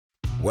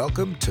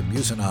Welcome to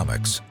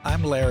Musonomics.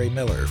 I'm Larry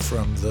Miller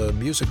from the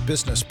Music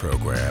Business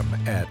Program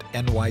at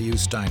NYU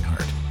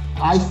Steinhardt.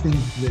 I think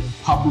that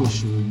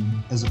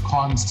publishing as a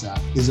concept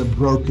is a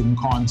broken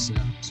concept.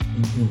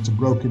 It's a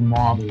broken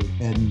model,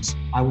 and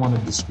I want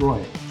to destroy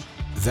it.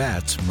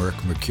 That's Mirk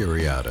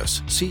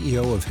Mercuriadis,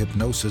 CEO of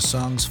Hipgnosis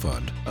Songs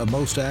Fund, a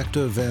most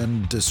active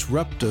and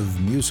disruptive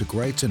music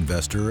rights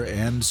investor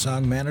and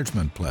song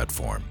management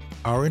platform.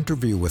 Our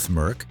interview with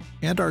Mirk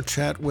and our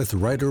chat with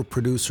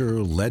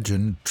writer-producer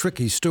legend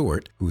Tricky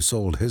Stewart, who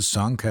sold his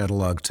song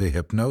catalog to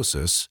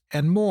Hipgnosis,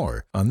 and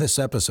more on this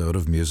episode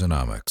of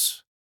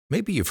Musonomics.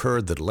 Maybe you've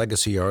heard that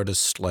legacy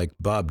artists like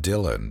Bob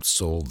Dylan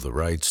sold the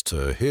rights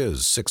to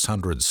his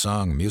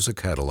 600-song music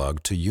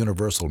catalog to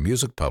Universal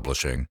Music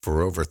Publishing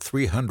for over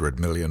 $300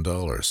 million.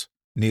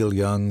 Neil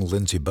Young,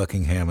 Lindsey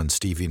Buckingham, and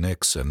Stevie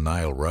Nicks and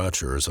Nile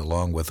Rodgers,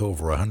 along with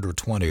over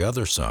 120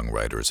 other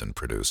songwriters and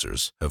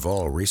producers, have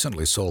all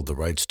recently sold the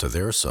rights to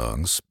their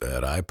songs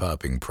at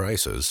eye-popping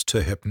prices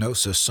to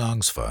Hipgnosis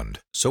Songs Fund.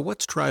 So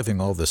what's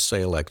driving all this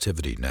sale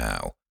activity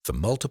now? The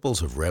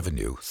multiples of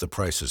revenue, the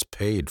prices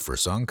paid for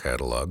song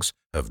catalogs,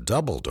 have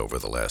doubled over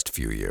the last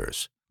few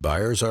years.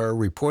 Buyers are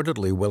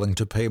reportedly willing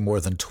to pay more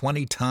than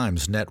 20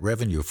 times net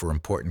revenue for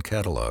important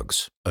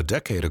catalogs. A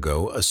decade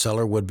ago, a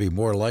seller would be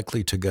more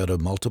likely to get a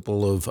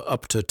multiple of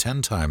up to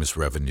 10 times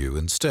revenue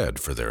instead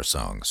for their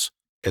songs.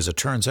 As it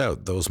turns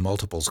out, those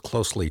multiples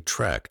closely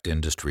tracked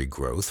industry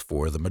growth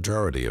for the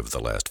majority of the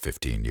last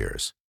 15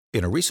 years.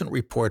 In a recent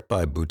report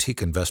by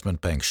boutique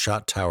investment bank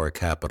Shot Tower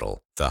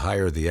Capital, the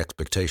higher the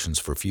expectations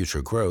for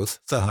future growth,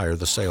 the higher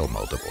the sale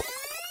multiple.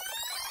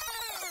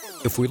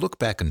 If we look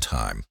back in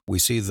time, we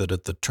see that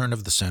at the turn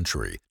of the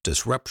century,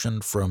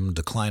 disruption from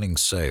declining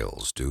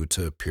sales due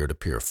to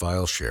peer-to-peer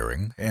file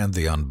sharing and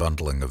the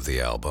unbundling of the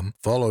album,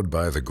 followed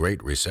by the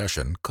Great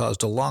Recession,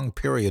 caused a long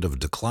period of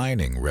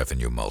declining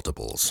revenue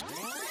multiples.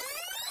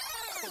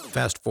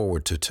 Fast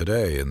forward to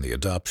today, and the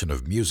adoption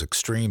of music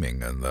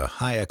streaming and the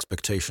high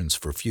expectations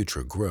for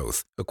future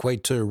growth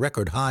equate to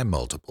record high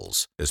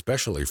multiples,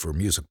 especially for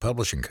music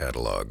publishing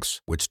catalogs,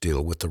 which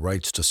deal with the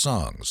rights to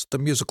songs, the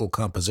musical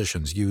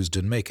compositions used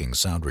in making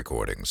sound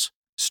recordings.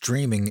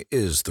 Streaming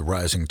is the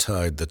rising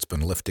tide that's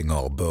been lifting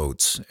all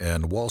boats,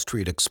 and Wall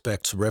Street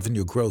expects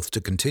revenue growth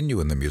to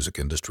continue in the music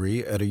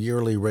industry at a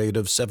yearly rate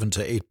of 7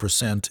 to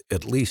 8%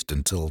 at least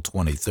until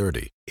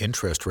 2030.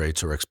 Interest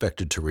rates are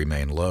expected to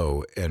remain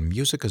low, and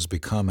music has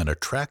become an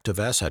attractive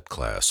asset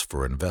class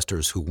for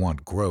investors who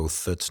want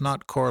growth that's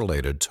not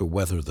correlated to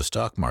whether the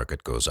stock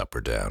market goes up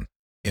or down.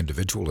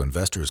 Individual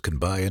investors can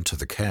buy into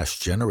the cash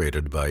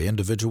generated by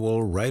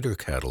individual writer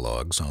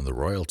catalogs on the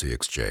royalty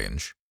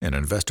exchange, and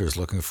investors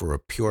looking for a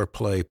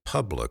pure-play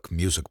public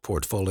music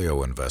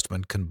portfolio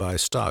investment can buy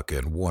stock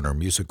in Warner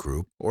Music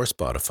Group or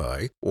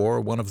Spotify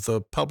or one of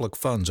the public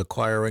funds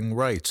acquiring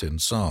rights in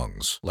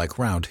songs, like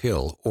Round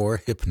Hill or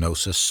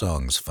Hipgnosis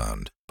Songs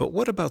Fund. But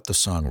what about the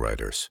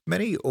songwriters?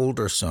 Many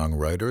older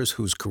songwriters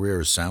whose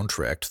careers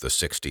soundtracked the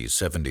 60s,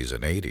 70s,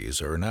 and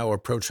 80s are now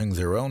approaching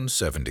their own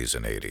 70s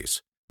and 80s.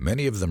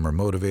 Many of them are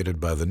motivated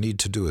by the need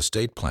to do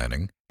estate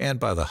planning and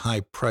by the high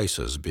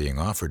prices being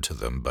offered to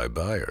them by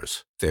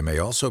buyers. They may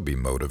also be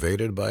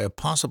motivated by a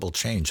possible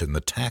change in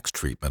the tax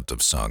treatment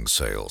of song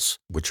sales,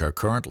 which are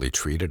currently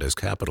treated as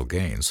capital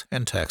gains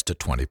and taxed at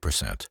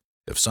 20%.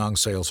 If song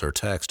sales are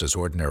taxed as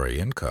ordinary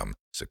income,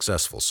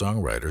 successful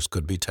songwriters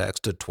could be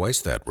taxed at twice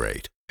that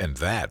rate, and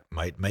that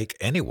might make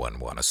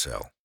anyone want to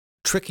sell.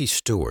 Tricky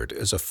Stewart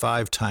is a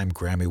 5-time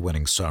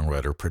Grammy-winning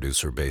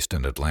songwriter-producer based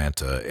in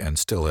Atlanta and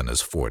still in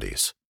his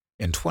 40s.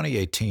 In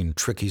 2018,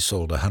 Tricky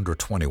sold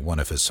 121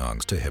 of his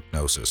songs to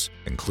Hipgnosis,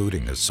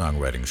 including his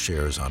songwriting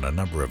shares on a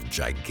number of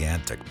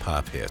gigantic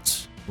pop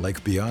hits,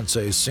 like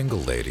Beyoncé's Single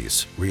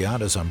Ladies,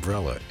 Rihanna's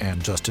Umbrella,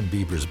 and Justin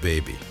Bieber's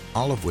Baby,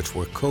 all of which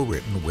were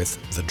co-written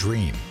with The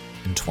Dream.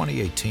 In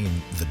 2018,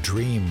 The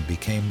Dream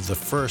became the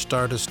first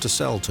artist to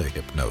sell to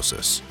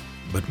Hipgnosis.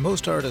 But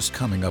most artists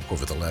coming up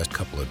over the last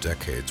couple of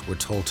decades were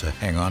told to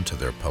hang on to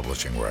their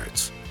publishing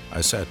rights. I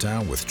sat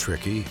down with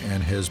Tricky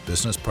and his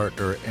business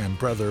partner and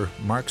brother,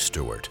 Mark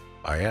Stewart.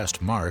 I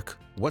asked Mark,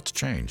 what's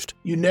changed?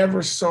 You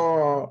never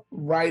saw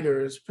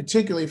writers,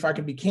 particularly if I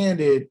can be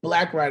candid,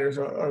 Black writers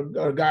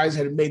or guys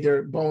that have made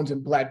their bones in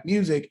Black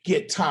music,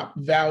 get top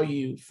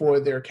value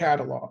for their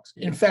catalogs.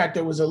 In fact,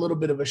 there was a little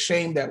bit of a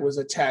shame that was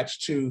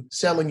attached to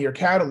selling your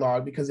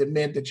catalog because it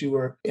meant that you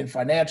were in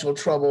financial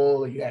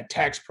trouble or you had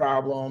tax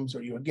problems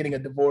or you were getting a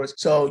divorce.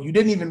 So you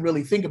didn't even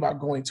really think about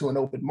going to an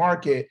open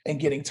market and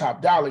getting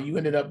top dollar. You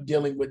ended up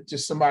dealing with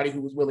just somebody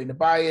who was willing to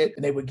buy it,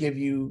 and they would give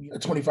you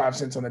 25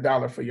 cents on the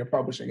dollar for your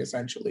publishing,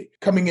 essentially.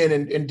 Coming in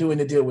and doing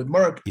the deal with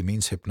Mirk. He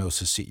means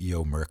Hipgnosis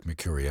CEO Mirk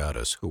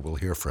Mercuriadis, who we'll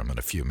hear from in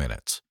a few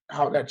minutes.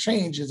 How that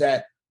changed is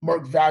that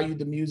Mirk valued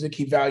the music,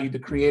 he valued the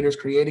creators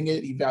creating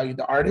it, he valued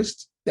the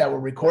artists that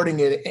were recording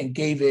it and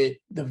gave it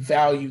the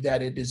value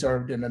that it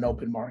deserved in an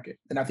open market.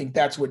 And I think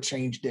that's what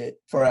changed it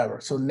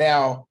forever. So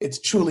now it's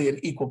truly an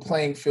equal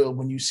playing field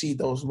when you see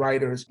those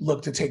writers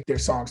look to take their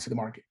songs to the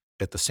market.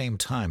 At the same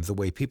time, the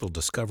way people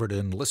discovered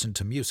and listened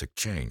to music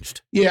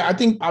changed. Yeah, I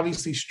think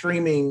obviously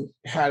streaming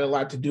had a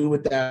lot to do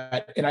with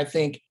that. And I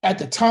think at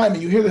the time,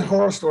 and you hear the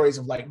horror stories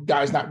of like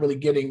guys not really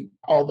getting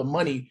all the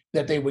money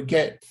that they would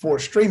get for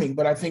streaming.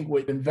 But I think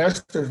what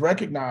investors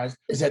recognized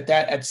is that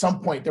at some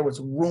point there was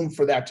room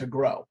for that to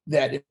grow.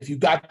 That if you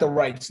got the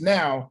rights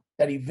now,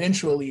 that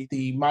eventually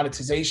the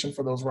monetization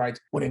for those rights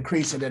would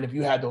increase. And then if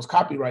you had those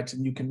copyrights,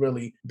 and you can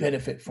really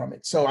benefit from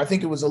it. So I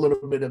think it was a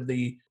little bit of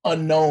the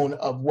unknown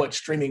of what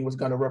streaming was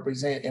going to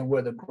represent and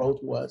where the growth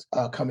was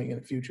coming in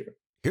the future.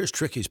 Here's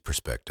Tricky's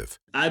perspective.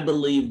 I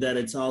believe that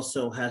it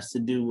also has to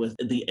do with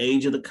the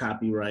age of the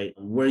copyright,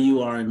 where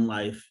you are in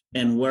life,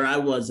 and where I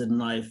was in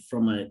life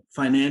from a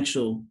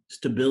financial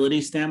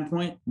stability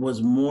standpoint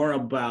was more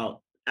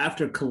about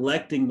after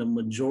collecting the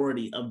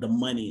majority of the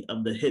money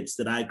of the hits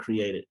that I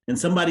created. And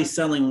somebody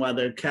selling while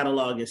their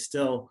catalog is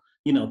still,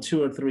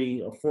 2 or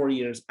 3 or 4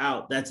 years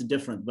out, that's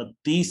different. But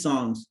these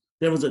songs,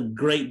 there was a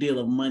great deal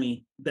of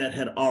money that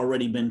had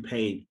already been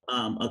paid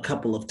a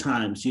couple of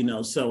times,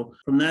 So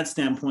from that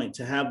standpoint,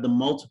 to have the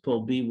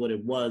multiple be what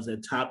it was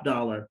at top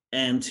dollar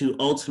and to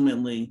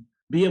ultimately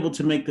be able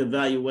to make the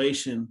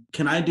evaluation,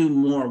 can I do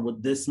more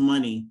with this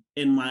money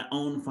in my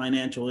own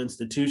financial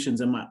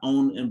institutions and my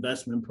own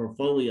investment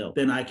portfolio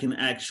than I can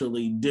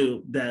actually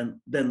do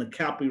than the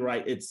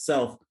copyright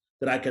itself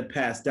that I could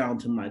pass down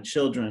to my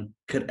children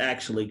could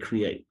actually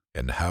create.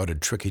 And how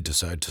did Tricky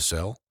decide to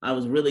sell? I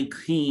was really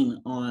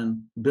keen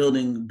on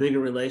building bigger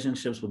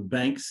relationships with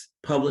banks.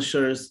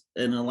 Publishers,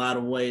 in a lot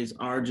of ways,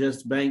 are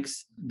just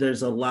banks.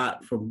 There's a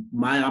lot from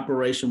my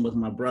operation with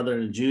my brother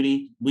and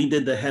Judy. We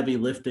did the heavy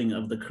lifting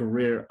of the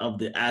career of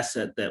the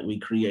asset that we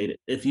created.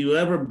 If you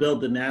ever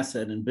build an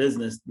asset in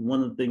business,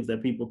 one of the things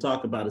that people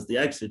talk about is the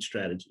exit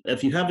strategy.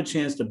 If you have a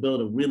chance to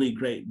build a really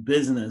great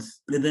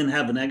business and then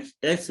have an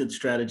exit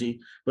strategy,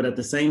 but at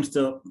the same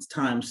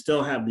time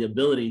still have the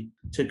ability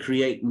to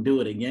create and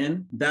do it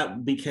again,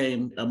 that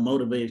became a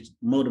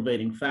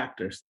motivating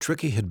factor.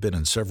 Tricky had been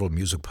in several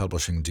music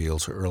publishing deals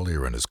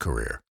earlier in his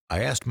career.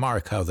 I asked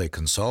Mark how they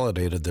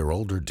consolidated their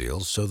older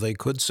deals so they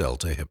could sell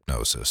to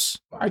Hipgnosis.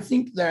 I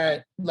think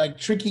that like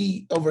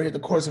Tricky over the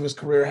course of his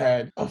career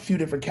had a few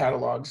different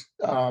catalogs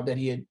that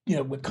he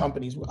had, with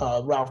companies.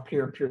 Ralph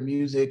Pure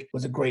Music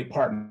was a great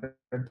partner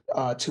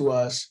to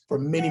us for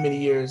many,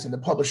 many years, and the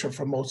publisher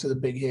for most of the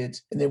big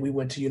hits. And then we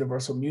went to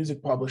Universal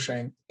Music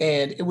Publishing,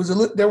 and it was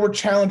there were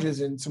challenges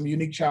and some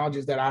unique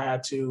challenges that I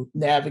had to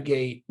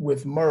navigate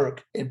with Merck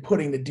in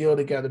putting the deal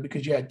together,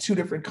 because you had two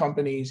different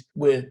companies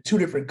with two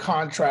different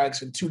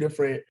contracts and two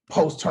different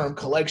post-term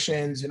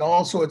collections and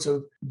all sorts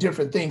of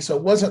different things. So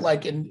it wasn't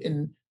like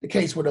in the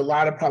case with a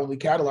lot of probably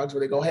catalogs where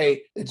they go,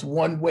 hey, it's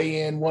one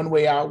way in, one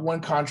way out, one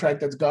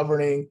contract that's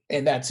governing,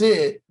 and that's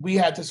it. We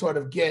had to sort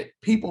of get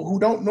people who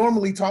don't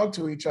normally talk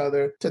to each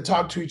other to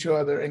talk to each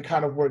other and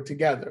kind of work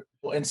together.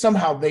 And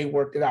somehow they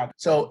worked it out.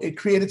 So it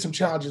created some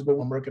challenges, but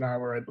when Merck and I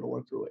were able to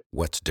work through it.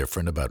 What's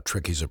different about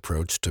Tricky's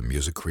approach to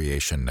music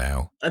creation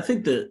now? I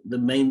think the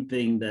main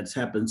thing that's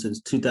happened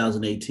since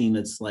 2018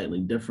 that's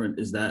slightly different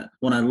is that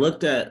when I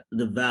looked at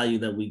the value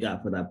that we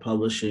got for that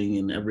publishing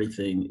and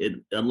everything,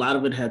 a lot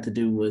of it had to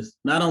do with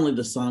not only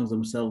the songs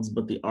themselves,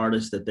 but the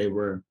artists that they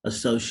were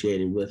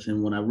associated with.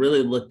 And when I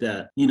really looked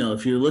at,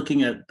 if you're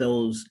looking at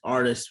those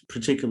artists,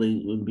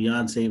 particularly with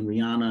Beyonce and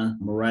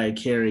Rihanna, Mariah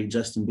Carey,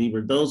 Justin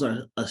Bieber, those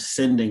are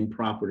ascending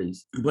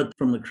properties. But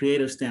from the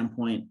creative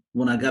standpoint,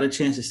 when I got a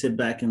chance to sit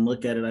back and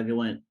look at it, I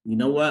went, you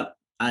know what?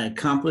 I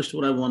accomplished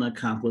what I want to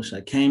accomplish.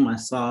 I came, I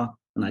saw,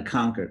 and I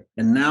conquered.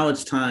 And now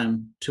it's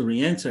time to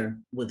re-enter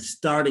with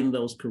starting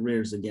those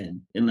careers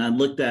again. And I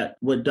looked at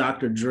what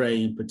Dr.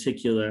 Dre in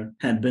particular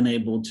had been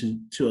able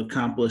to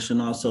accomplish,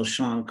 and also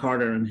Sean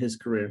Carter in his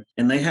career.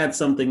 And they had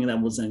something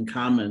that was in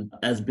common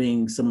as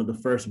being some of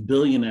the first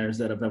billionaires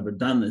that have ever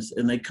done this.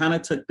 And they kind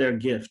of took their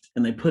gift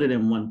and they put it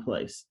in one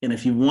place. And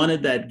if you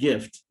wanted that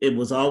gift, it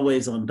was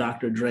always on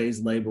Dr.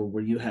 Dre's label,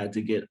 where you had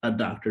to get a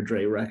Dr.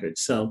 Dre record.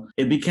 So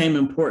it became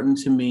important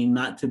to me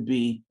not to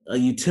be a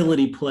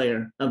utility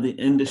player of the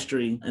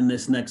industry in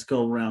this next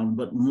go round,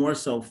 but more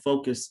so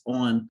focus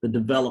on the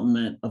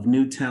development of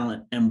new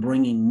talent and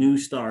bringing new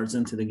stars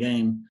into the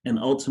game, and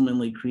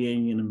ultimately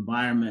creating an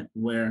environment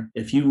where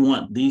if you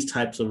want these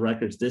types of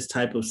records, this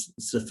type of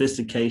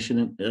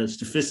sophisticated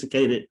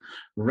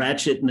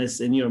ratchetness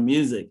in your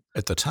music.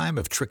 At the time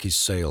of Tricky's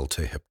sale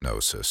to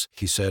Hipgnosis,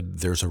 he said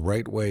there's a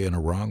right way and a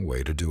wrong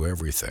way to do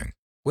everything.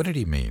 What did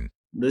he mean?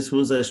 This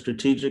was a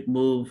strategic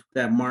move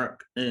that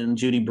Mark and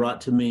Judy brought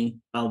to me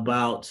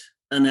about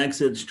an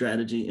exit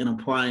strategy and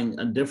applying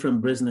a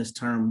different business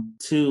term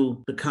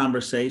to the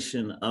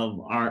conversation of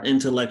our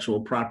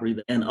intellectual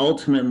property. And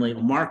ultimately,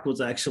 Mark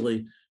was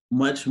actually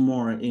much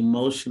more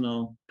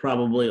emotional,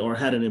 probably, or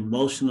had an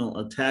emotional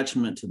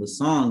attachment to the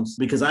songs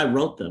because I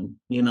wrote them,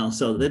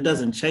 so that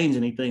doesn't change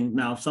anything.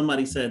 Now, if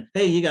somebody said,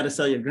 hey, you got to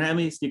sell your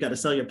Grammys, you got to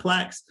sell your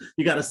plaques,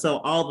 you got to sell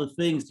all the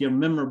things, your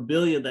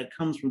memorabilia that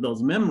comes from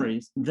those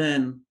memories,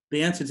 then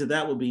the answer to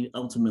that would be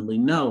ultimately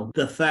no.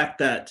 The fact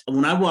that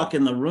when I walk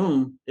in the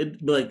room,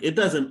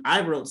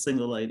 I wrote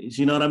Single Ladies,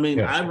 you know what I mean?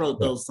 Yeah. I wrote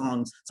those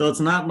songs. So it's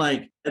not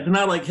like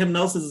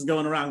Hipgnosis is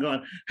going around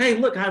going, hey,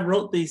 look, I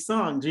wrote these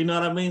songs. You know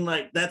what I mean?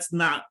 Like,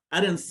 I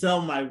didn't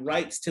sell my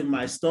rights to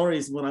my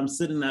stories when I'm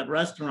sitting at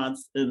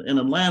restaurants in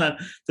Atlanta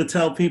to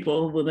tell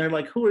people when they're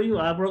like, who are you?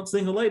 I wrote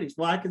Single Ladies.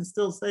 Well, I can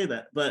still say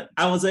that. But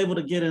I was able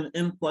to get an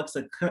influx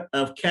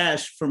of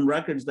cash from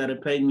records that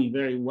had paid me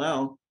very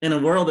well in a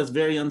world that's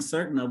very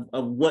uncertain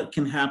of what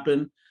can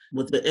happen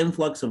with the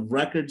influx of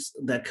records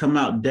that come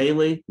out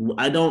daily.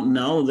 I don't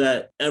know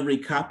that every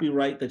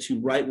copyright that you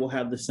write will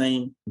have the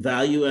same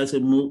value as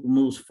it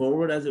moves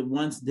forward as it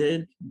once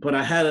did. But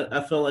I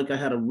felt like I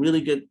had a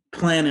really good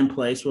plan in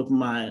place with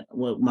Mark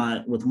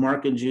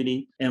and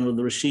Judy and with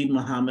Rashid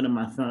Muhammad and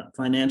my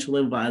financial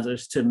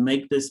advisors to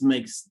make this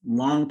make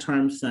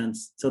long-term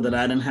sense so that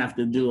I didn't have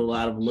to do a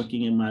lot of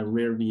looking in my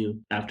rear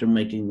view after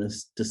making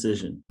this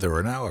decision. There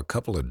are now a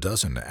couple of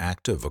dozen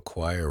active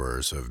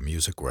acquirers of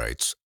music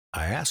rights.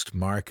 I asked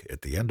Mark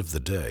at the end of the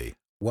day,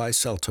 why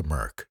sell to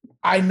Merck?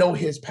 I know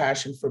his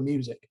passion for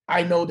music.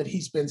 I know that he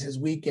spends his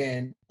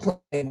weekend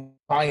playing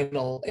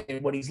vinyl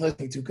and what he's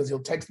listening to, because he'll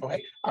text me,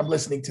 hey, I'm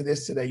listening to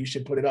this today. You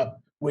should put it up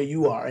where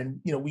you are.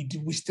 And,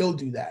 we still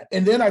do that.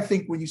 And then I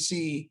think when you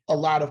see a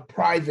lot of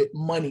private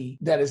money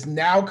that has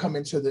now come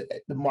into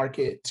the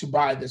market to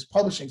buy this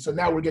publishing. So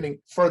now we're getting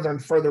further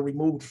and further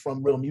removed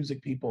from real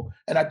music people.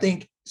 And I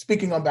think,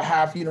 speaking on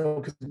behalf,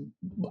 because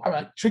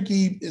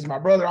Tricky is my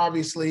brother,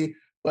 obviously,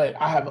 but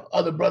I have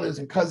other brothers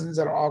and cousins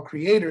that are all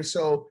creators.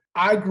 So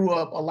I grew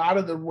up, a lot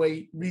of the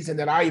reason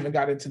that I even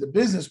got into the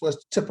business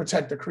was to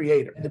protect the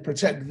creator and to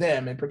protect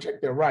them and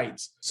protect their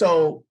rights.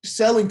 So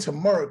selling to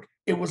Merck,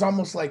 it was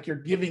almost like you're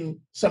giving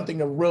something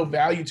of real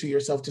value to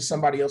yourself to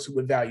somebody else who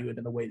would value it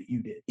in the way that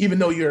you did. Even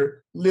though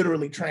you're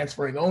literally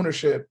transferring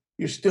ownership,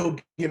 you're still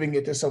giving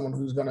it to someone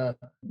who's going to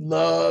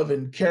love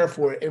and care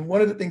for it. And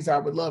one of the things I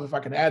would love, if I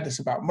can add this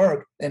about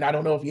Merck, and I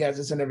don't know if he has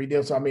this in every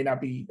deal, so I may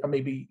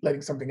be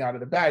letting something out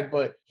of the bag,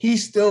 but he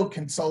still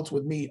consults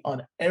with me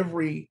on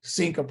every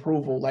sync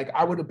approval. Like,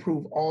 I would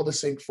approve all the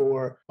sync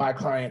for my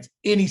clients,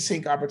 any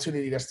sync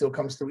opportunity that still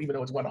comes through, even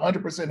though it's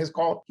 100% his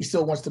call, he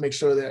still wants to make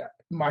sure that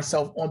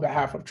myself, on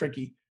behalf of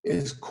Tricky,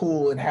 is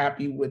cool and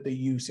happy with the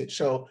usage.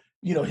 So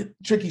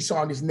Tricky's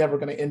song is never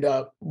going to end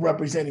up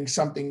representing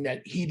something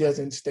that he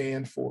doesn't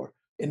stand for.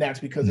 And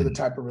that's because of the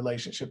type of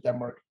relationship that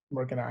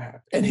Merck and I have.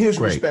 And his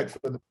respect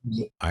for the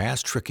music. I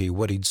asked Tricky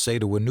what he'd say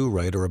to a new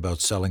writer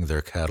about selling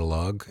their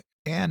catalog,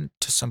 and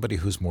to somebody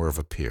who's more of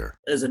a peer.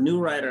 As a new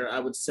writer, I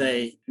would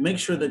say, make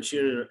sure that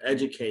you're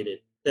educated,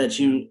 that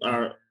you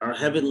are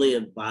heavily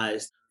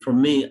advised. For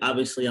me,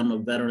 obviously, I'm a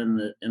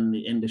veteran in the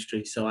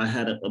industry, so I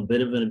had a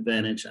bit of an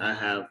advantage. I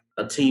have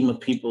a team of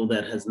people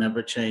that has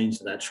never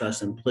changed, that I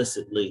trust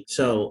implicitly.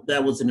 So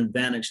that was an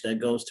advantage that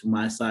goes to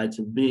my side,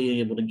 to being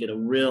able to get a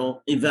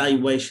real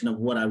evaluation of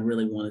what I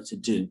really wanted to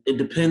do. It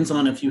depends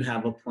on if you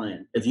have a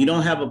plan. If you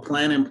don't have a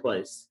plan in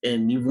place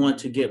and you want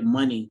to get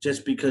money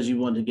just because you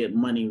want to get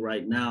money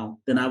right now,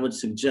 then I would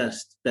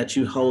suggest that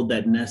you hold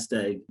that nest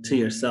egg to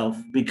yourself,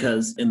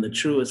 because in the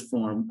truest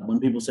form, when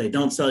people say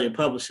don't sell your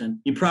publishing,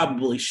 you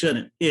probably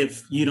shouldn't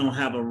if you don't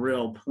have a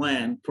real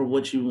plan for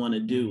what you want to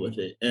do with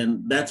it.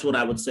 And that's what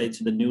I would say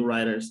to the new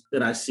writers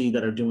that I see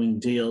that are doing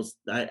deals.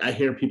 I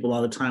hear people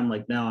all the time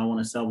like, now I want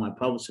to sell my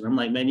publishing. I'm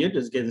like, man, you're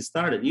just getting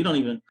started. You don't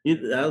even,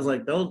 I was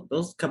like,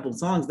 those couple of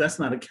songs, that's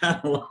not a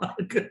catalog.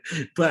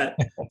 But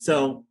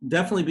so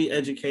definitely be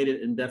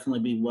educated and definitely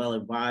be well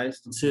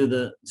advised. To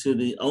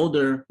the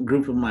older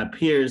group of my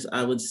peers,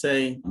 I would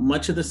say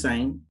much of the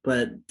same,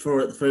 but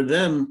for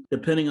them,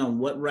 depending on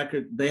what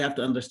record, they have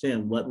to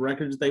understand what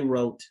records they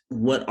wrote,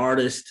 what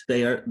artist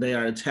they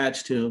are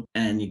attached to,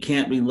 and you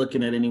can't be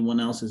looking at anyone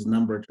else's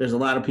number. There's a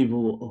lot of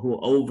people who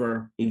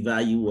over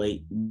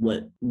evaluate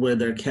where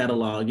their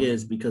catalog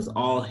is, because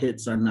all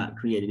hits are not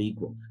created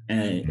equal.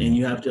 And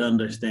you have to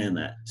understand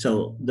that.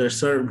 So there's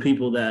certain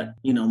people that,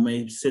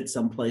 may sit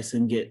someplace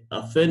and get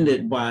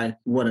offended by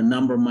what a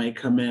number might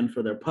come in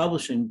for their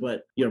publishing,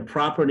 but your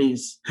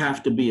properties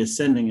have to be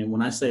ascending. And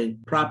when I say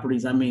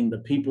properties, I mean the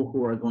people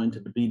who are going to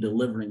be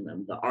delivering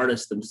them. The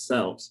artists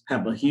themselves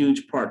have a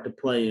huge part to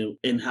play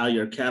in how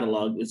your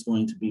catalog is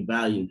going to be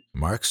valued.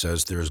 Mark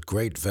says there's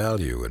great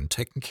value in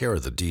taking care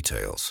of the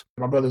details.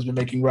 My brother's been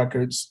making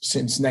records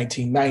since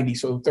 1990,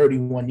 so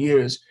 31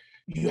 years.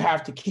 You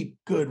have to keep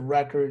good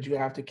records. You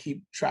have to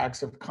keep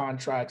tracks of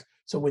contracts.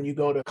 So when you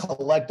go to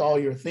collect all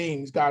your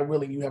things, God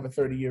willing, you have a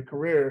 30-year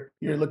career,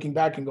 you're looking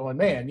back and going,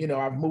 man,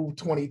 I've moved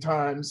 20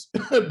 times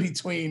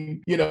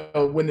between,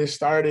 when this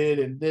started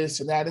and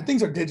this and that. And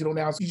things are digital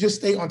now. So you just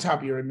stay on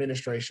top of your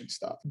administration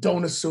stuff.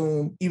 Don't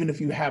assume, even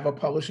if you have a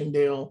publishing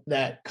deal,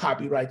 that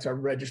copyrights are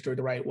registered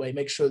the right way.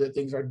 Make sure that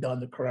things are done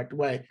the correct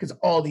way, because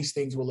all these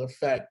things will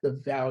affect the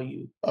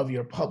value of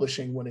your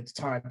publishing when it's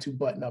time to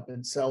button up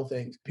and sell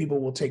things. People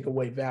will take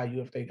away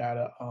value if they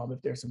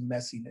if there's some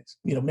messiness.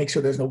 Make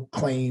sure there's no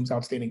claims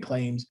outstanding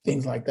claims,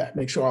 things like that.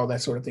 Make sure all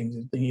that sort of things,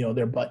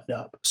 they're buttoned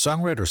up.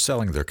 Songwriters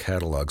selling their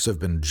catalogs have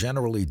been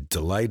generally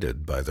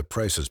delighted by the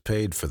prices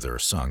paid for their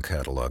song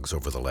catalogs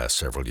over the last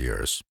several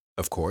years.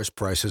 Of course,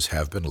 prices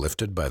have been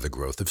lifted by the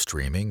growth of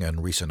streaming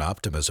and recent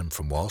optimism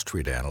from Wall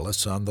Street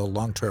analysts on the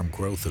long-term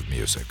growth of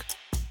music.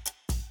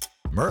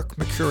 Merck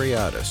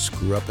Mercuriadis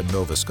grew up in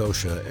Nova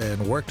Scotia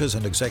and worked as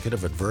an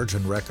executive at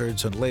Virgin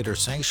Records and later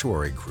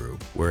Sanctuary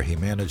Group, where he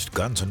managed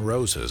Guns N'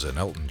 Roses and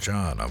Elton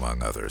John,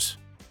 among others.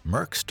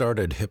 Merck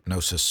started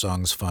Hipgnosis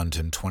Songs Fund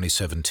in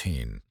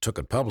 2017, took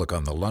it public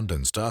on the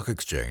London Stock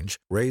Exchange,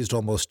 raised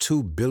almost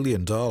 $2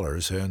 billion,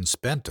 and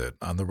spent it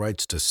on the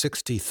rights to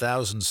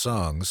 60,000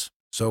 songs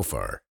so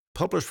far.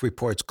 Published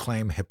reports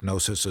claim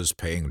Hipgnosis is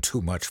paying too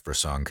much for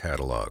song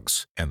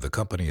catalogs, and the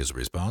company is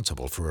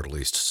responsible for at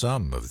least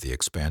some of the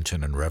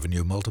expansion and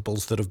revenue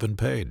multiples that have been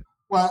paid.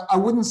 Well, I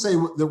wouldn't say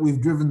that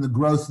we've driven the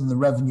growth in the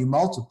revenue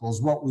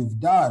multiples. What we've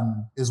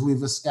done is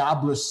we've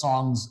established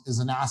songs as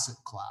an asset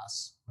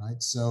class,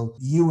 right? So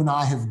you and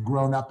I have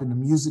grown up in a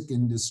music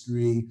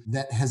industry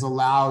that has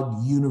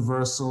allowed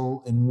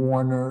Universal and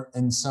Warner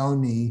and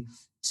Sony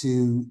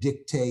to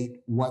dictate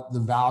what the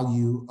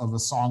value of a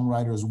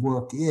songwriter's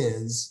work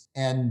is.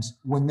 And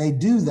when they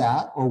do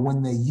that, or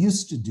when they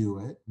used to do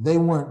it, they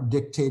weren't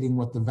dictating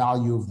what the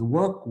value of the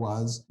work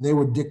was. They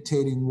were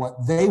dictating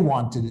what they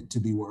wanted it to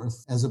be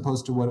worth, as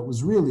opposed to what it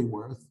was really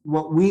worth.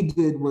 What we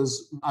did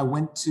was I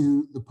went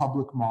to the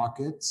public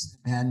markets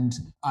and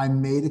I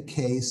made a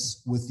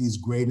case with these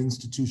great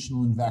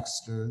institutional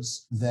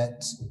investors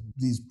that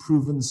these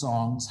proven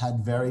songs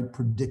had very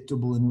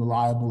predictable and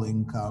reliable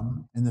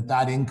income, and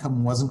that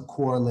income wasn't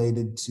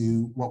correlated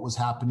to what was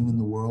happening in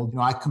the world.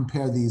 I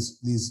compare these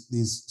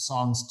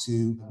songs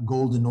to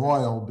golden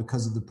oil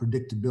because of the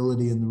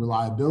predictability and the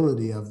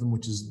reliability of them,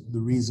 which is the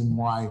reason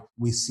why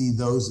we see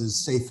those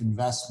as safe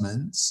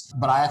investments.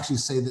 But I actually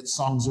say that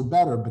songs are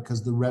better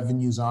because the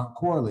revenues aren't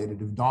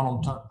correlated. If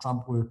Donald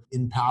Trump were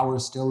in power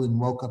still and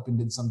woke up and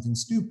did something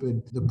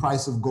stupid, the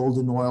price of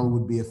golden oil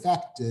would be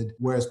affected,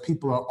 whereas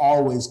people are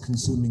always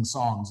consuming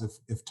songs.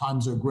 If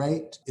times are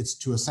great, it's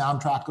to a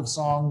soundtrack of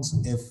songs.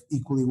 If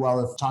equally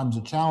well, if times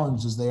are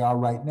challenged as they are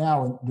right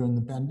now during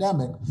the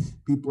pandemic,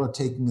 people are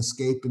taking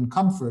escape and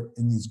comfort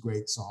in these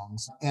great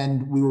songs.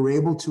 And we were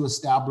able to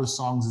establish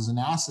songs as an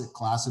asset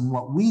class. And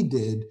what we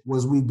did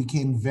was we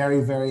became very,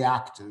 very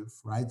active,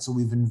 right? So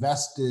we've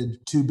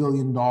invested $2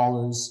 billion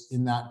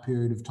in that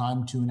period of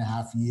time,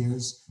 2.5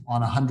 years,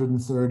 on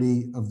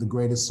 130 of the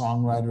greatest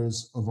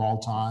songwriters of all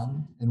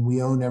time. And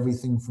we own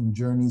everything from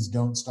Journey's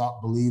Don't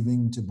Stop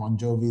Believing to Bon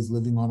Jovi's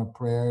Living on a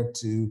Prayer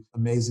to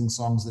amazing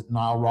songs that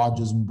Nile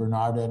Rodgers and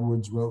Bernard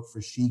Edwards wrote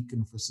for Chic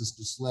and for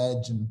Sister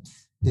Sledge, and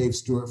Dave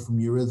Stewart from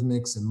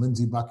Eurythmics, and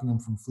Lindsey Buckingham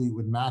from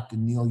Fleetwood Mac,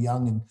 and Neil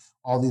Young, and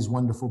all these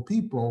wonderful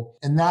people.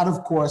 And that,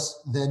 of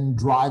course, then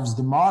drives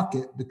the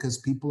market because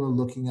people are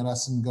looking at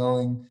us and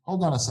going,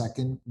 hold on a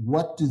second,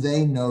 what do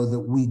they know that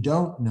we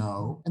don't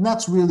know? And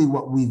that's really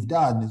what we've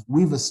done, is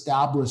we've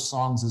established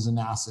songs as an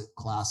asset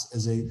class,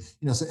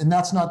 and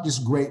that's not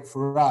just great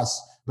for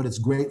us, but it's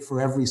great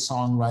for every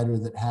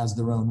songwriter that has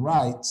their own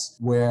rights,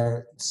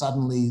 where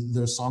suddenly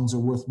their songs are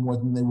worth more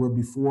than they were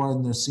before,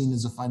 and they're seen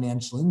as a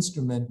financial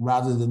instrument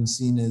rather than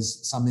seen as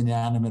some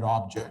inanimate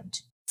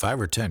object.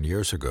 5 or 10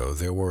 years ago,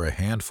 there were a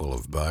handful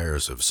of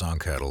buyers of song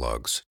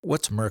catalogs.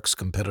 What's Merck's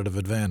competitive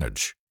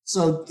advantage?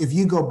 So if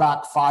you go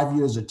back 5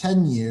 years or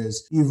 10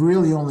 years, you've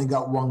really only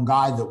got one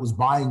guy that was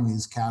buying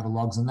these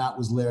catalogs, and that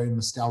was Larry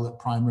Mistel at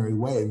Primary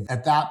Wave.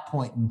 At that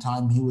point in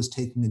time, he was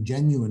taking a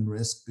genuine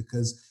risk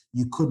because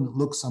you couldn't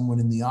look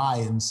someone in the eye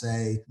and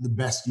say the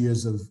best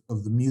years of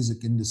the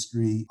music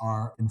industry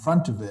are in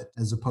front of it,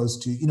 as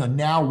opposed to,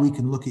 now we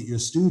can look at your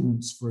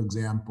students, for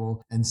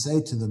example, and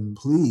say to them,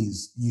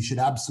 please, you should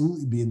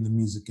absolutely be in the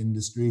music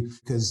industry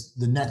because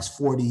the next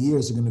 40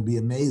 years are going to be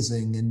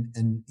amazing,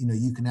 and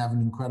you can have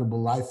an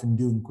incredible life and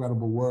do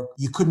incredible work.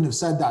 You couldn't have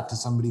said that to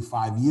somebody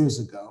 5 years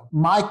ago.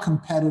 My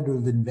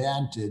competitive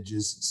advantage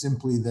is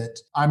simply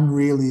that I'm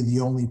really the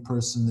only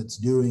person that's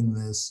doing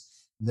this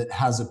that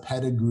has a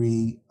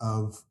pedigree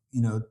of,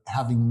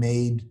 having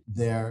made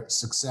their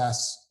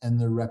success and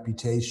their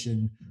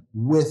reputation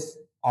with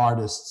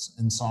artists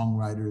and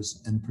songwriters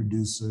and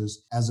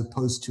producers, as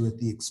opposed to at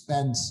the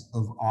expense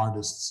of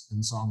artists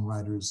and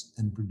songwriters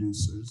and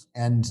producers.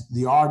 And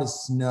the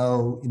artists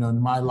know, in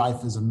my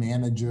life as a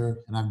manager,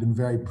 and I've been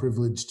very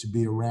privileged to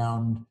be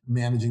around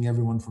managing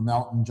everyone from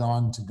Elton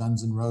John to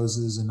Guns N'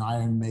 Roses and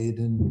Iron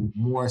Maiden and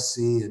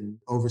Morrissey, and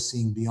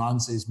overseeing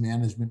Beyonce's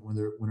management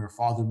when her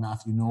father,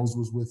 Matthew Knowles,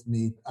 was with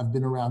me. I've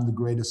been around the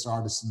greatest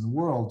artists in the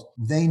world.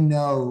 They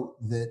know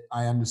that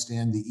I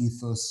understand the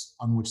ethos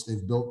on which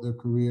they've built their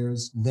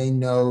careers. They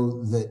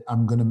know that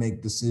I'm going to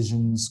make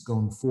decisions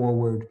going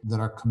forward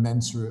that are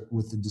commensurate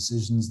with the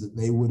decisions that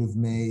they would have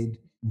made.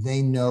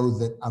 they know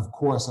that, of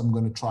course, I'm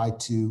going to try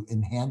to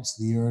enhance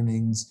the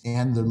earnings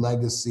and their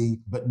legacy,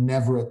 but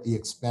never at the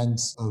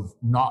expense of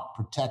not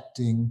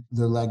protecting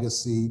their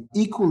legacy.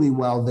 Equally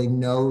well, they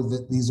know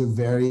that these are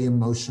very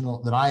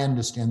emotional, that I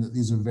understand that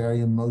these are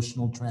very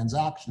emotional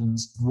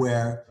transactions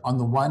where, on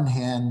the one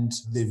hand,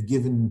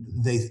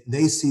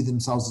 they see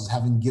themselves as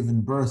having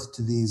given birth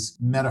to these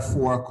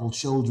metaphorical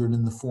children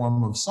in the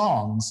form of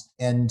songs.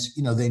 And,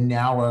 they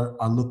now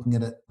are looking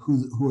at it,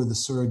 who are the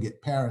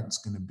surrogate parents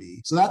going to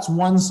be. So that's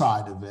one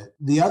side of it.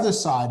 The other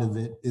side of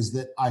it is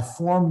that I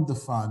formed the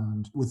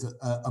fund with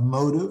a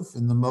motive,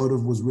 and the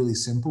motive was really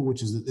simple,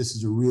 which is that this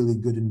is a really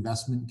good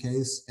investment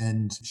case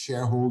and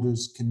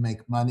shareholders can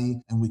make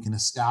money and we can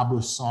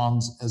establish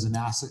songs as an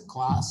asset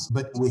class.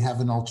 But we have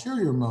an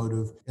ulterior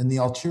motive, and the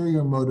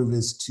ulterior motive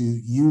is to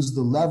use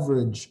the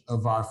leverage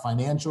of our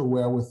financial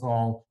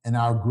wherewithal and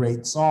our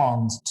great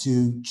songs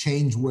to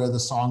change where the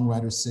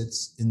songwriter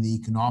sits in the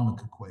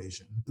economic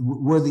equation.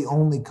 We're the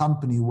only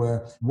company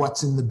where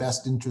what's in the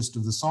best interest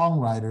of the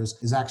songwriters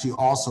is actually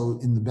also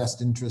in the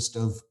best interest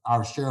of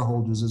our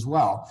shareholders as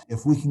well.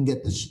 If we can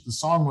get the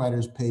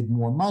songwriters paid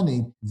more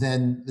money,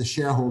 then the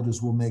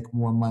shareholders will make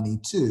more money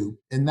too.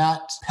 And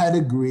that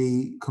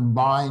pedigree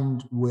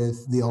combined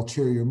with the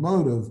ulterior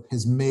motive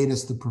has made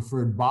us the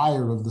preferred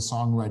buyer of the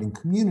songwriting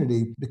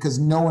community, because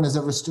no one has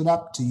ever stood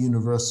up to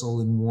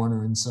Universal and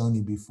Warner and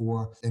Sony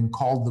before and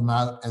called them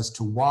out as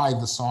to why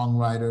the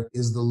songwriter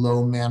is the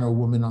low man or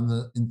woman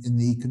in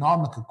the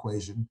economic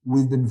equation.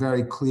 We've been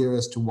very clear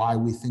as to why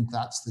we think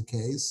that's the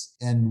case,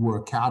 and we're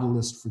a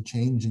catalyst for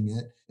changing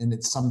it. And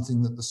it's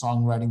something that the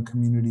songwriting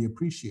community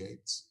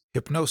appreciates.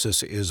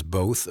 Hipgnosis is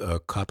both a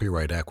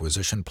copyright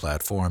acquisition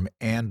platform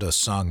and a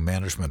song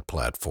management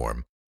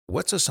platform.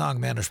 What's a song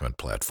management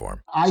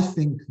platform? I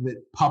think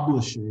that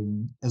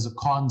publishing as a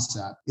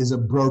concept is a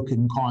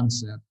broken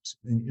concept.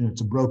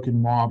 It's a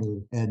broken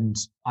model, and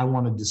I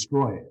want to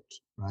destroy it.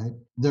 Right?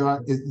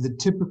 The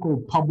typical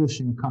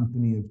publishing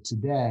company of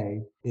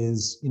today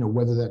is,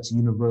 whether that's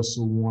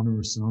Universal, Warner,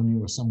 or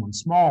Sony, or someone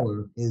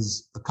smaller,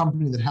 is a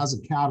company that has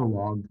a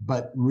catalog,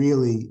 but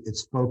really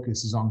its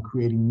focus is on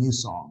creating new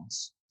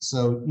songs.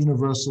 So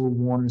Universal,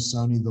 Warner,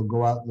 Sony, they'll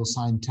go out, they'll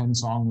sign 10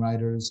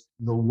 songwriters,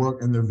 they'll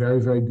work, and they're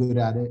very, very good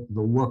at it.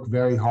 They'll work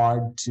very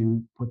hard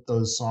to put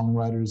those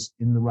songwriters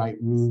in the right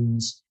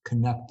rooms,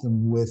 connect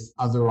them with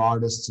other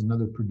artists and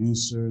other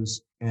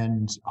producers,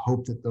 and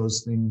hope that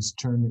those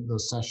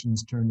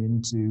sessions turn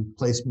into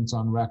placements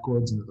on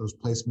records, and that those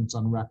placements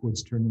on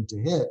records turn into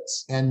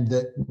hits, and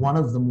that one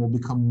of them will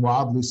become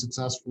wildly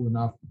successful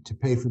enough to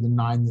pay for the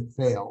 9 that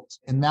failed.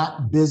 And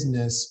that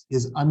business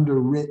is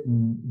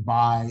underwritten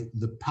by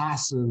the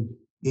passive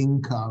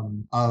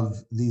income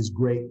of these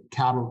great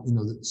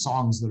the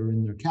songs that are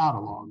in their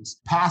catalogs.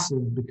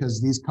 Passive because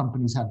these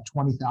companies have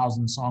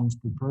 20,000 songs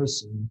per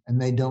person,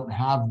 and they don't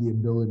have the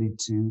ability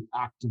to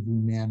actively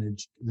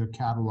manage their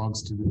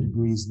catalogs to the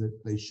degrees that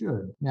they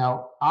should.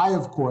 Now, I,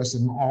 of course,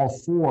 am all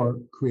for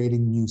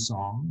creating new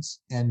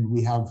songs, and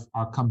we have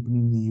our company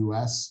in the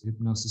US,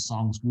 Hipgnosis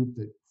Songs Group,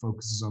 that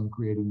focuses on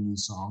creating new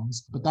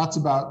songs. But that's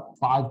about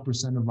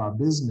 5% of our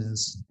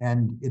business,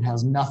 and it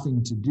has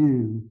nothing to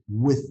do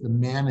with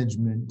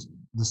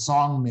the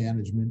song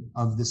management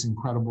of this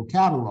incredible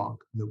catalog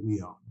that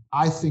we own.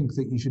 I think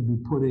that you should be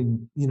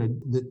putting,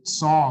 that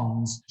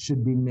songs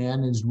should be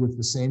managed with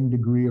the same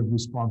degree of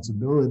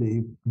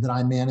responsibility that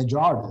I manage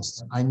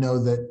artists. I know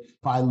that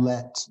if I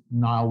let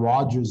Nile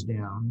Rodgers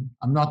down,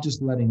 I'm not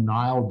just letting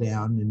Nile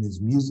down and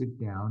his music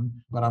down,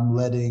 but I'm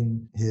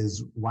letting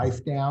his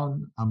wife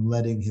down, I'm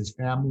letting his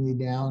family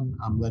down,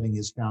 I'm letting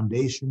his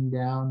foundation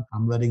down,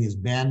 I'm letting his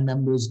band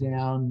members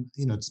down.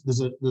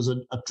 There's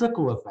a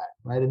trickle effect,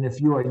 right? And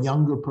if you're a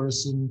younger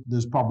person,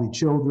 there's probably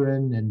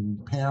children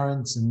and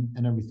parents and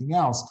everything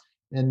else.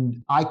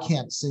 And I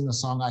can't sing a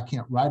song, I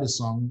can't write a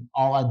song.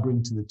 All I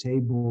bring to the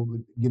table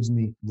that gives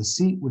me the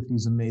seat with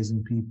these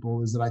amazing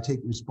people is that I take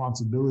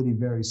responsibility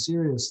very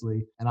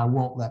seriously, and I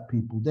won't let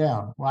people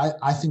down. Well,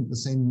 I think the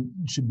same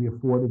should be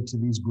afforded to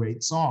these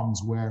great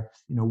songs where,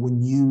 when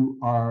you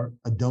are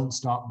a Don't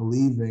Stop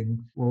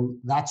Believing, well,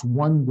 that's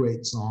one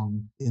great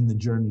song in the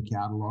Journey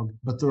catalog,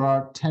 but there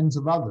are tens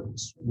of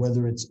others,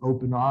 whether it's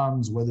Open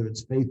Arms, whether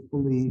it's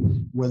Faithfully,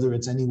 whether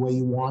it's Any Way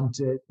You Want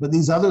It. But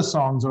these other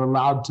songs are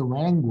allowed to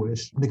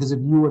languish, because if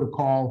you were to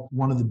call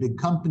one of the big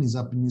companies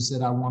up and you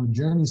said, I want a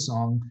Journey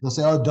song, they'll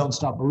say, oh, Don't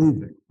Stop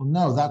Believing. Well,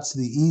 no, that's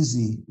the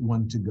easy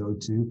one to go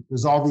to.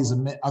 There's all these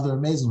other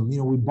amazing ones.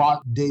 We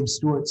bought Dave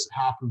Stewart's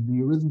half of the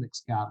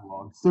Eurythmics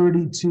catalog,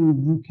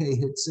 32 UK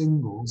hit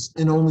singles,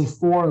 and only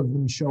 4 of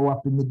them show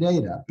up in the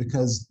data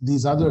because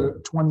these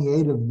other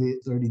 28 of the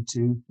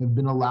 32 have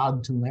been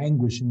allowed to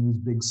languish in these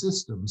big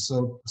systems.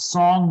 So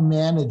song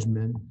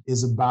management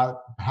is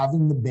about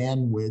having the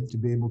bandwidth to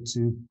be able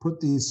to put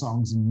these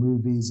songs in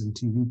movies and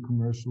and TV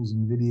commercials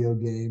and video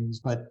games,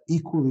 but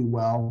equally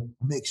well,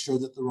 make sure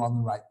that they're on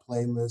the right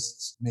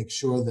playlists, make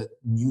sure that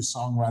new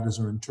songwriters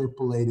are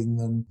interpolating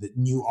them, that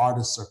new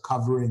artists are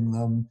covering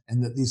them,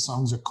 and that these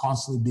songs are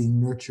constantly being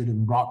nurtured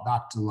and brought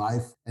back to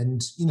life.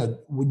 And,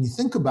 when you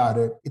think about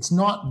it, it's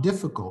not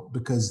difficult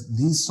because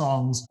these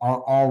songs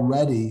are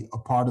already a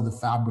part of the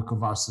fabric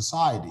of our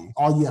society.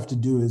 All you have to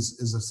do is,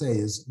 as I say,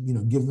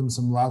 give them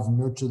some love,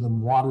 nurture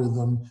them, water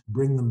them,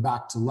 bring them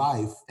back to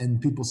life.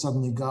 And people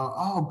suddenly go,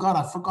 oh God,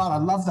 I forgot, I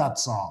love that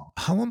song.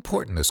 How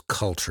important is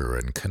culture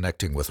in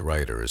connecting with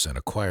writers and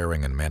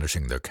acquiring and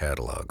managing their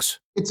catalogs?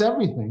 It's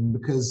everything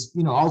because,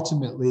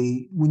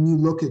 ultimately, when you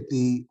look at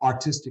the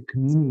artistic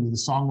community, the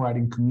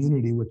songwriting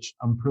community, which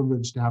I'm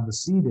privileged to have a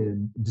seat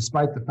in,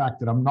 despite the fact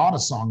that I'm not a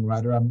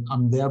songwriter,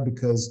 I'm there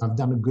because I've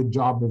done a good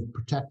job of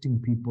protecting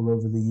people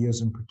over the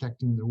years and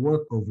protecting their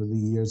work over the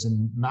years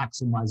and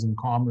maximizing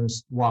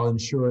commerce while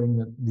ensuring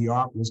that the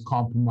art was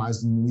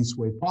compromised in the least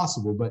way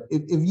possible. But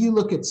if you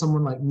look at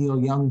someone like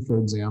Neil Young, for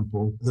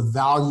example, the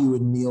value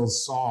in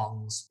Neil's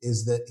songs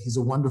is that he's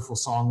a wonderful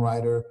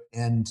songwriter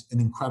and an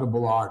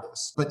incredible artist.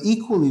 But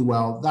equally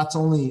well, that's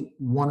only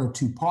one or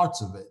two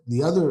parts of it.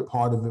 The other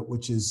part of it,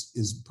 which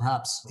is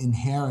perhaps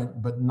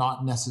inherent but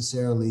not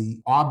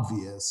necessarily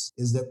obvious,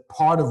 is that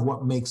part of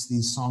what makes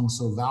these songs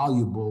so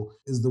valuable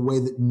is the way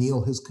that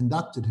Neil has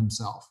conducted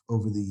himself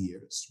over the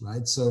years,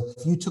 right? So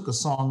if you took a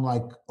song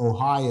like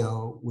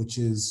Ohio, which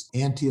is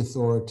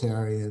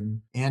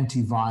anti-authoritarian,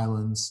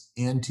 anti-violence,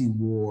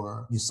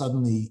 anti-war, you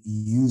suddenly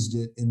used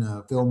it in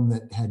a film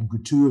that had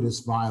gratuitous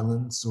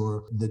violence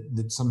or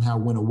that somehow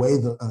went away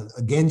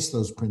against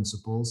those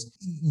principles,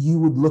 you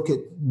would look at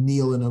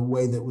Neil in a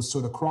way that was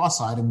sort of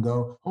cross-eyed and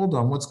go, hold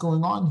on, what's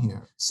going on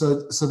here?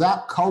 So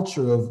that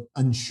culture of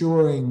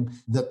ensuring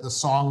that the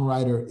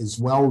songwriter is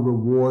well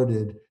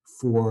rewarded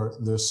for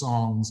their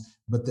songs,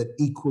 but that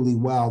equally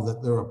well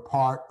that they're a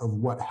part of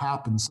what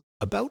happens.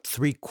 About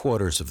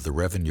 3/4 of the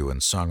revenue in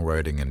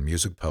songwriting and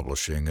music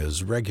publishing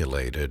is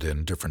regulated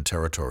in different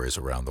territories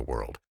around the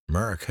world.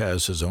 Merck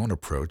has his own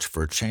approach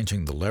for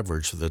changing the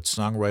leverage that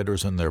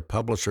songwriters and their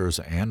publishers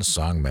and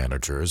song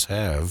managers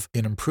have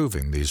in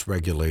improving these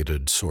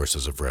regulated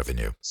sources of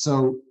revenue.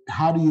 So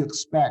how do you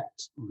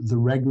expect the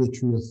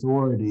regulatory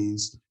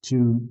authorities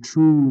to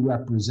truly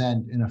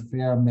represent in a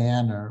fair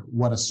manner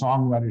what a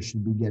songwriter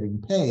should be getting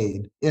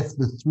paid if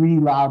the three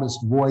loudest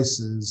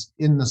voices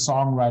in the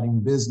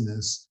songwriting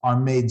business are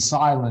made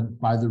silent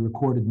by the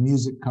recorded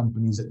music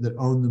companies that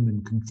own them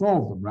and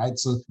control them, right?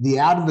 So the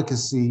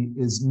advocacy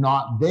is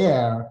not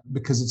there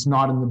because it's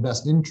not in the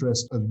best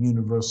interest of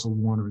Universal,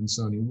 Warner, and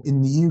Sony.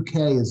 In the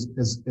UK,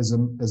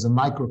 as a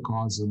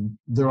microcosm,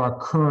 there are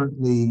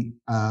currently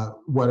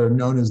what are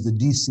known as the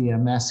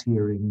DCMS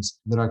hearings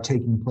that are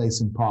taking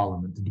place in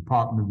Parliament, the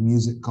Department of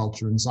Music,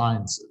 Culture, and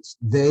Sciences.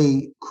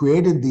 They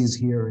created these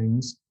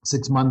hearings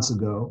 6 months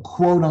ago,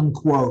 quote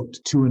unquote,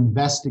 to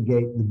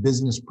investigate the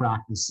business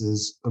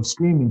practices of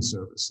streaming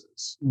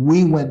services.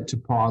 We went to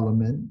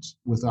Parliament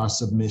with our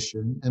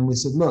submission and we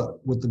said, look,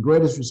 with the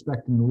greatest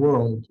respect in the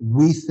world,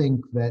 we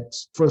think that,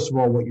 first of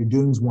all, what you're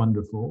doing is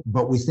wonderful,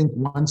 but we think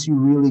once you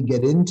really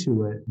get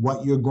into it,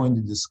 what you're going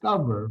to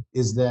discover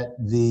is that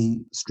the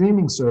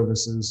streaming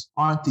services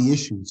aren't the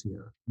issues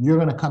here. You're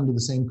going to come to the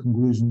same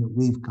conclusion that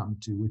we've come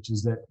to, which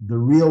is that the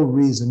real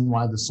reason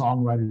why the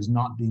songwriter is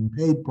not being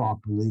paid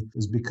properly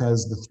is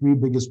because the three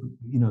biggest,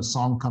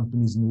 song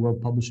companies in the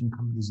world, publishing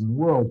companies in the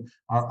world,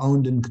 are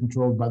owned and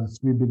controlled by the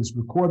three biggest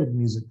recorded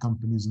music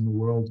companies in the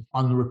world.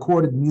 On the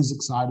recorded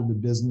music side of the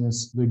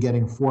business, they're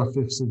getting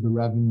 4/5 of the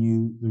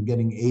revenue. They're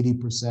getting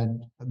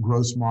 80%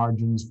 gross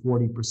margins,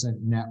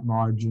 40% net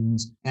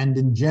margins. And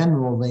in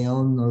general, they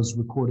own those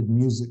recorded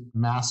music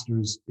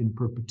masters in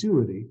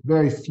perpetuity.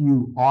 Very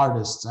few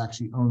artists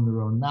actually own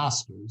their own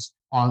masters.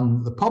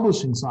 On the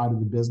publishing side of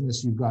the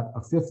business, you've got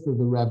 1/5 of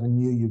the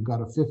revenue, you've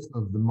got 1/5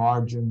 of the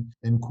margin,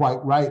 and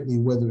quite rightly,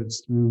 whether it's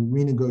through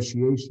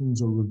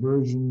renegotiations or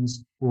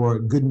reversions or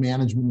good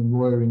management and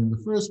lawyering in the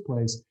first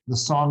place, the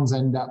songs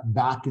end up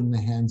back in the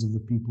hands of the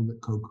people that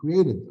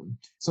co-created them.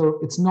 So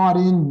it's not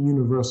in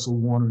Universal,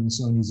 Warner, and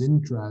Sony's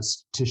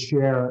interest to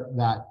share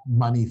that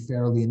money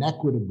fairly and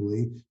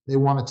equitably. They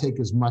want to take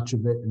as much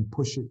of it and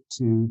push it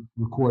to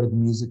recorded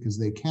music as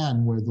they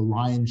can, where the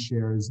lion's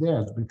share is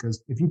theirs.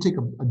 Because if you take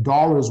a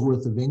dollar's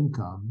worth of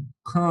income,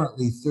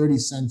 currently 30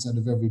 cents out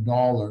of every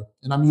dollar,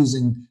 and I'm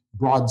using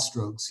broad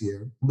strokes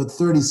here, but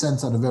 30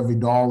 cents out of every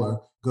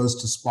dollar goes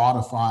to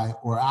Spotify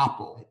or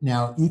Apple.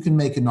 Now, you can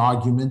make an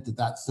argument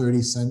that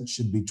 30 cents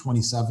should be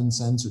 27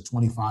 cents or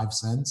 25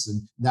 cents.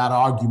 And that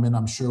argument,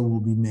 I'm sure, will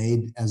be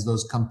made as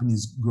those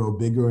companies grow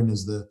bigger and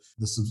as the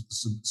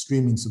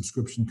streaming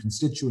subscription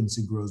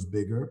constituency grows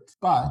bigger.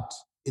 But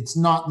it's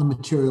not the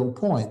material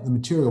point. The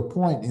material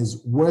point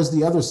is, where's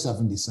the other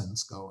 70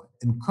 cents going?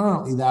 And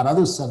currently that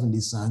other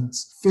 70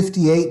 cents,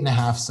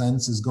 58.5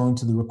 cents is going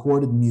to the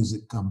recorded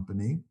music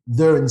company.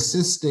 They're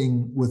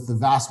insisting with the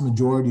vast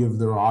majority of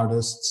their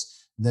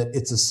artists that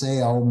it's a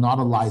sale, not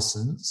a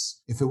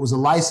license. If it was a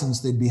license,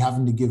 they'd be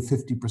having to give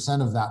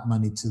 50% of that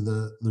money to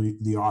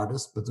the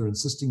artist, but they're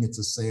insisting it's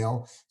a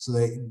sale. So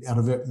they, out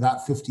of it,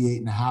 that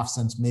 58.5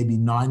 cents, maybe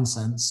 9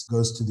 cents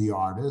goes to the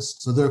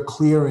artist. So they're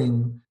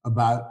clearing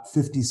about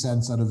 50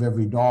 cents out of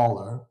every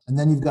dollar. And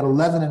then you've got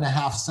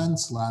 11.5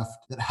 cents left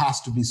that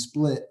has to be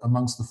split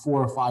amongst the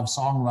 4 or 5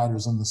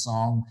 songwriters on the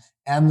song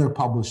and their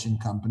publishing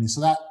company.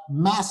 So that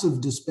massive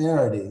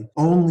disparity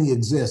only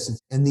exists.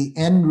 And the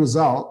end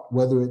result,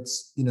 whether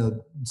it's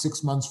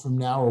 6 months from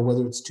now or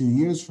whether it's 2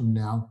 years from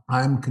now,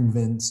 I'm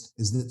convinced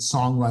is that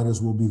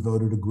songwriters will be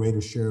voted a greater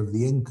share of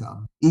the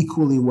income.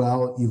 Equally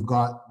well, you've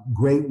got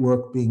great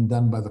work being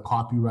done by the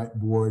Copyright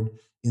Board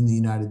in the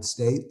United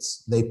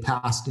States. They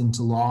passed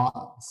into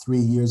law 3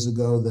 years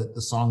ago that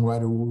the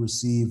songwriter will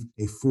receive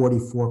a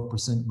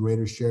 44%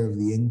 greater share of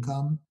the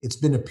income. It's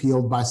been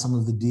appealed by some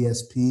of the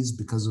DSPs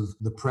because of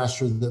the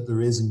pressure that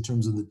there is in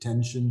terms of the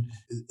tension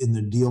in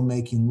the deal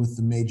making with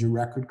the major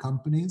record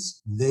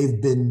companies.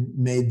 They've been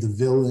made the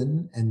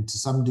villain, and to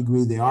some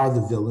degree they are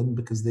the villain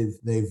because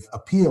they've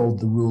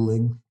appealed the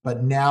ruling.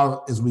 But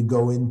now, as we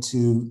go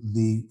into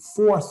the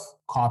 4th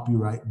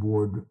Copyright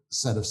Board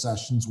set of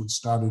sessions, which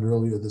started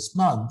earlier this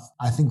month,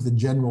 I think the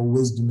general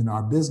wisdom in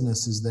our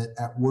business is that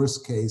at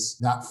worst case,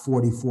 that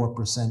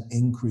 44%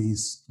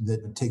 increase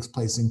that takes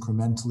place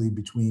incrementally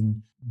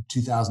between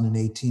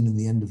 2018 and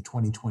the end of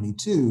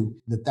 2022,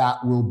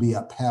 that will be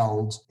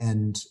upheld.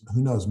 And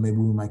who knows, maybe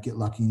we might get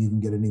lucky and even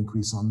get an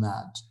increase on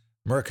that.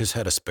 Merck has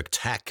had a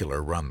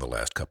spectacular run the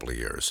last couple of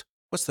years.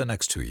 What's the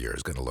next 2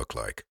 years going to look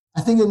like? I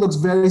think it looks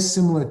very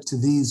similar to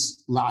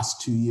these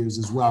last 2 years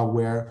as well,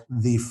 where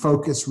the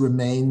focus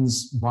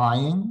remains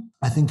buying.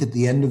 I think at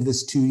the end of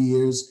this 2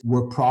 years,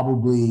 we're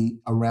probably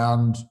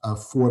around a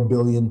 $4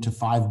 billion to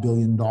 $5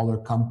 billion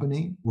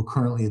company. We're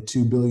currently a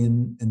 $2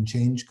 billion and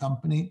change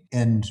company,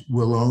 and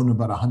we'll own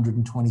about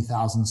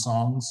 120,000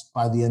 songs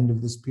by the end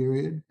of this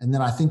period. And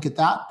then I think at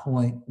that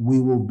point, we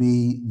will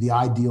be the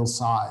ideal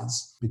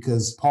size,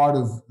 because part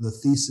of the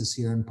thesis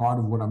here and part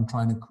of what I'm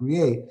trying to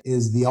create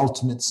is the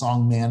ultimate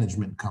song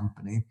management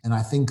company. And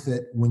I think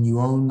that when you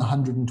own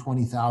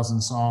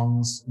 120,000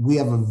 songs, we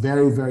have a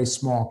very, very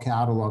small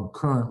catalog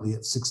currently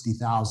at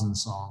 60,000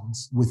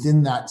 songs.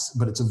 Within that,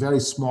 but it's a very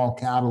small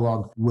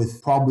catalog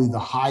with probably the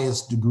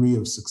highest degree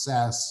of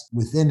success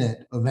within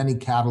it of any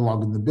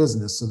catalog in the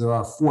business. So there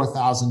are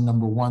 4,000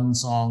 number one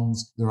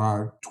songs, there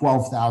are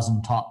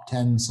 12,000 top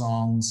 10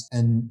 songs,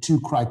 and 2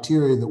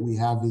 criteria that we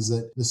have is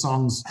that the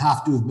songs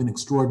have to have been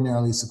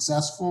extraordinarily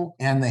successful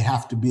and they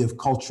have to be of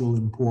cultural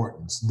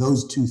importance.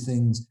 Those 2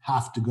 things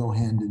have to go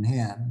hand in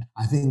hand.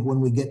 I think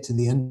when we get to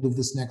the end of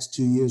this next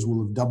 2 years,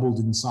 we'll have doubled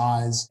in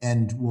size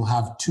and we'll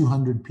have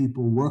 200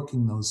 people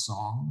working those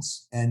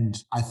songs.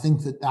 And I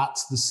think that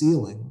that's the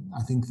ceiling.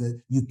 I think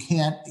that you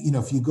can't,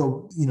 if you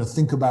go,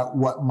 think about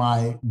what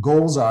my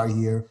goals are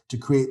here to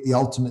create the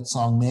ultimate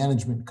song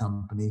management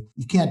company,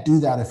 you can't do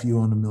that if you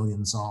own 1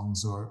 million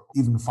songs or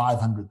even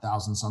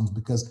 500,000 songs,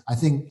 because I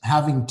think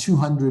having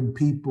 200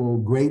 people,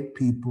 great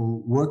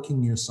people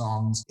working your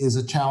songs is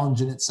a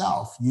challenge in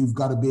itself. You've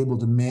got to be able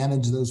to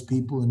manage those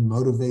people and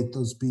motivate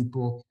those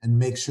people and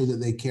make sure that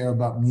they care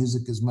about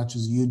music as much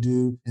as you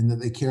do, and that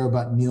they care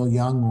about Neil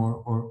Young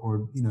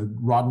or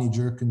Rodney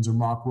Jerkins or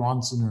Mark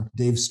Ronson or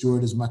Dave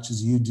Stewart as much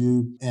as you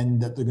do,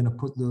 and that they're going to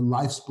put their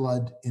life's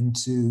blood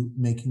into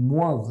making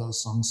more of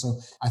those songs. So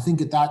I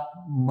think at that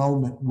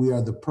moment, we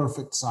are the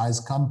perfect size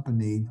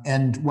company.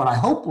 And what I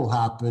hope will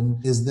happen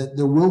is that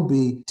there will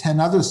be 10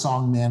 other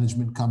song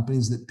management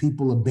companies that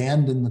people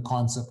abandon the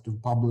concept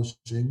of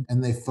publishing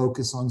and they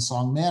focus on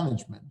song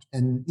management.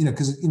 And,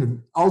 because,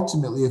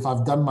 ultimately, if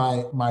I've done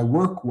my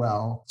work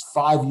well, it's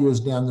 5 years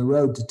down the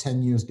road to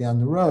 10 years down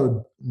the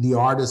road, the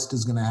artist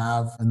is going to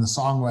have, and the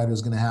songwriter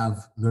is going to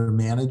have their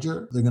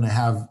manager, they're going to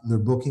have their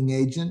booking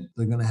agent,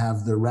 they're going to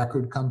have their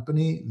record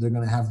company, they're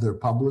going to have their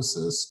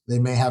publicist, they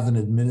may have an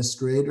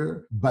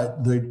administrator,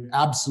 but they're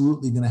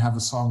absolutely going to have a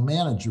song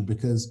manager,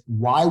 because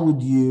why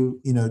would you,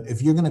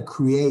 if you're going to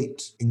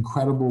create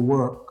incredible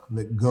work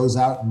that goes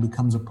out and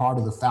becomes a part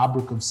of the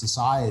fabric of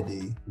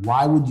society,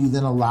 why would you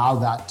then allow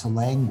that to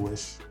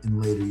languish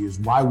in later years?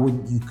 Why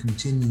wouldn't you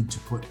continue to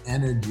put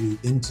energy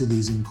into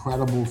these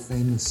incredible,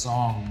 famous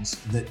songs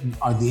that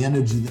are the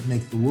energy that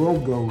make the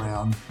world go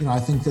round? I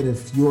think that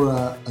if you're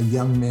a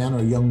young man or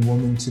a young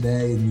woman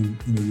today and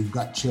you've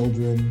got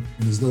children,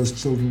 and as those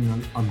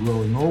children are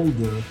growing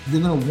older,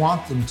 you're going to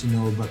want them to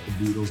know about the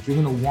Beatles.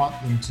 You're going to want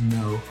them to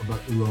know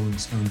about the Rolling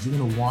Stones. You're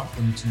going to want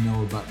them to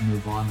know about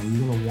Nirvana.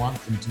 You're going to want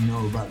them to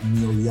know about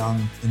Neil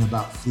Young and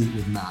about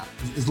Fleetwood Mac.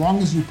 As long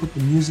as you put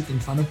the music in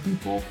front of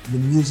people, the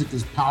music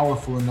is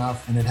powerful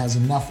enough and it has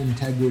enough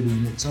integrity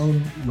in its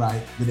own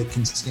right that it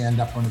can stand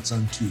up on its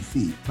own 2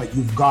 feet. But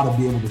you've got to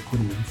be able to put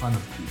it in front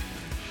of people.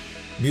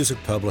 Music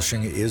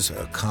publishing is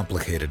a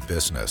complicated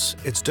business.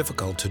 It's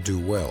difficult to do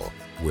well.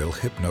 Will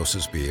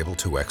Hipgnosis be able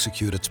to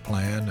execute its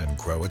plan and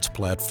grow its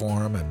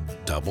platform and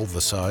double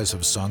the size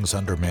of songs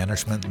under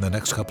management in the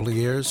next couple of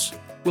years?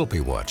 We'll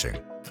be watching.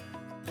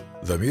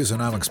 The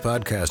Musonomics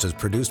podcast is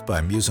produced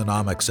by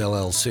Musonomics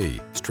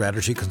LLC,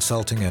 strategy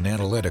consulting and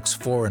analytics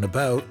for and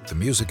about the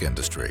music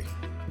industry.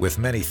 With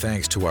many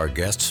thanks to our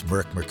guests,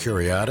 Mirk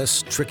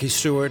Mercuriadis, Tricky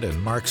Stewart,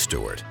 and Mark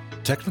Stewart.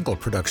 Technical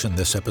production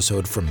this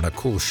episode from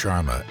Nakul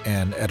Sharma,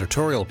 and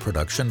editorial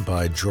production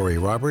by Jory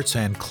Roberts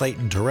and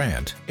Clayton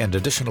Durant, and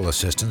additional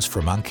assistance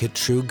from Ankit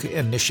Chugh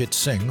and Nishit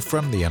Singh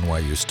from the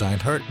NYU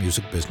Steinhardt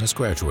Music Business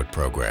Graduate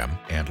Program,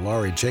 and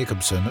Laurie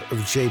Jacobson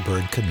of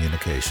Jaybird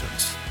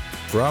Communications.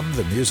 From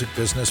the Music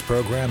Business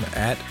Program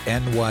at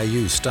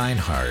NYU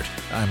Steinhardt,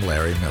 I'm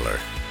Larry Miller.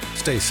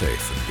 Stay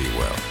safe and be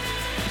well.